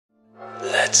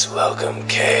Let's welcome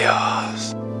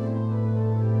chaos.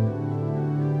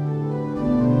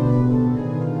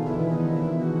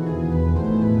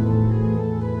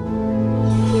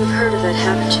 You've heard of it,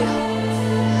 haven't you?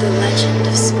 The legend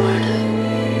of Sparda.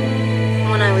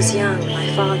 When I was young, my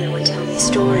father would tell me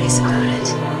stories about it.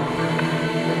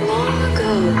 Long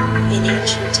ago, in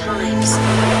ancient times,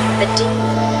 a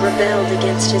demon rebelled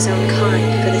against his own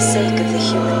kind for the sake of the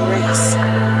human race.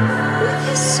 With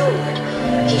his sword,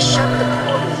 he shut the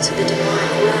portal to the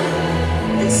demonic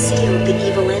realm and sealed the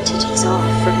evil entities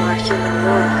off from our human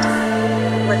world.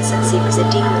 But since he was a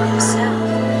demon himself,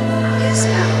 his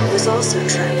power was also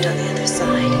trapped on the other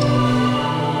side.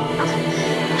 I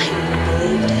never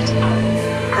believed it.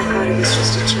 I thought it was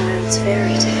just a child's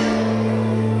fairy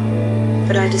tale.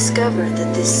 But I discovered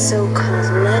that this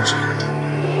so-called legend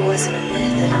wasn't a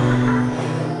myth at all.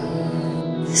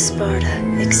 Sparda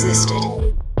existed.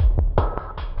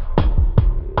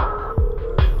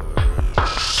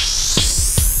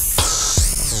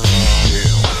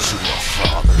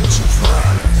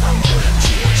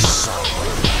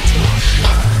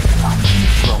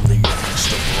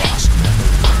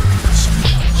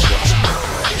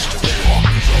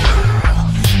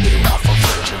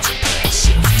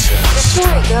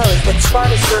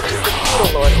 Sparda served as the feudal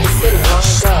lord of the city long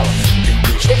ago.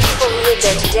 The people who live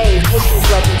there today take these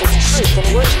legends as truth and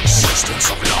worship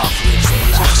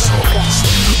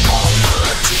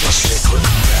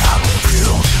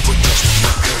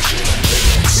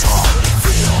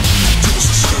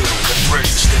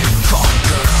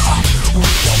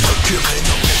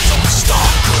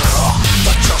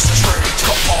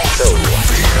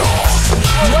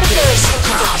Well, what if their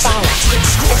intentions are foul?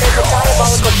 And there's a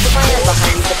diabolical plan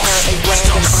behind these apparently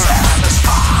random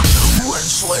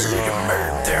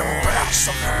acts?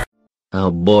 How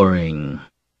boring.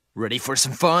 Ready for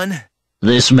some fun?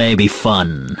 This may be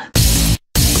fun.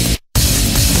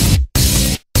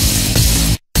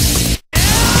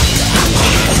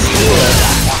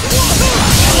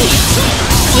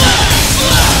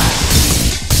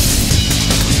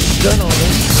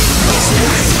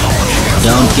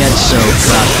 Don't get so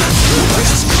cocky.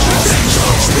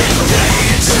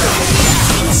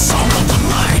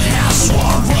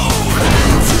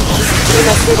 You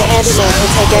must be the handyman who'll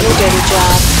take any dirty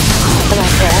job. Am I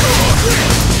correct?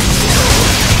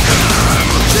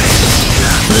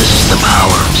 This is the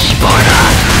power of Sparda.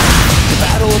 The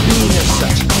battle of being of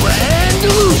such grand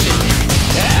illusion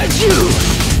as you.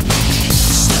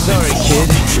 Sorry, kid.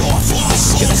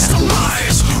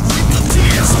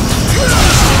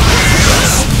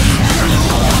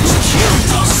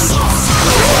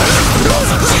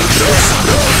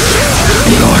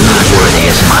 You're not worthy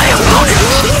as my opponent.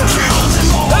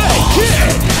 Hey,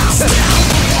 kid!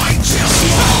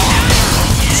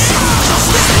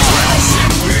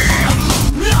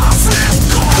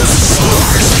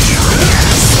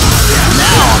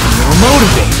 Now I'm more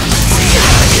motivated.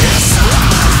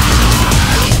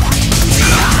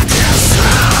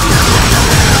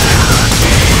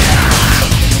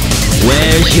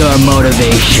 Where's your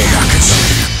motivation?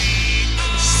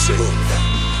 Soon,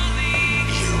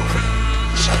 you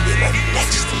shall be the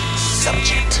next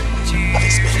subject of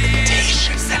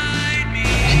experimentation.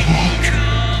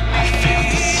 I failed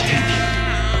to save you.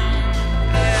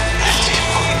 Left him.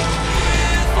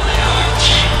 My heart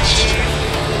changed.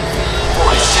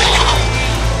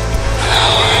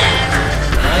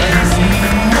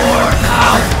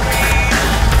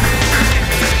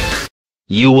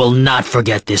 You will not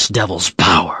forget this devil's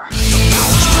power.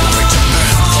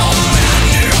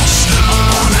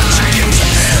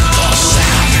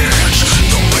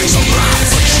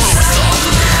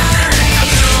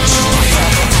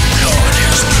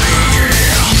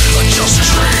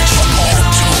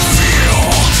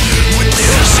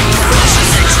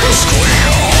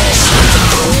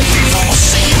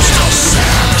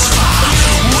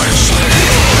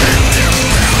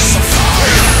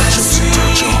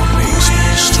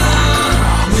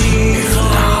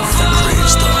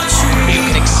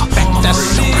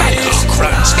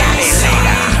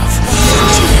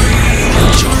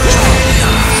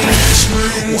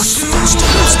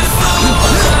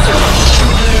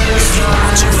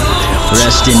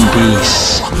 Rest in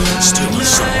peace.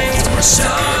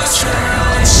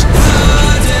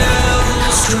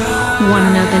 Wanna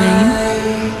know the name?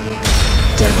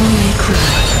 Devil May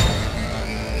Cry.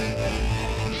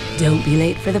 Don't be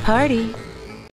late for the party.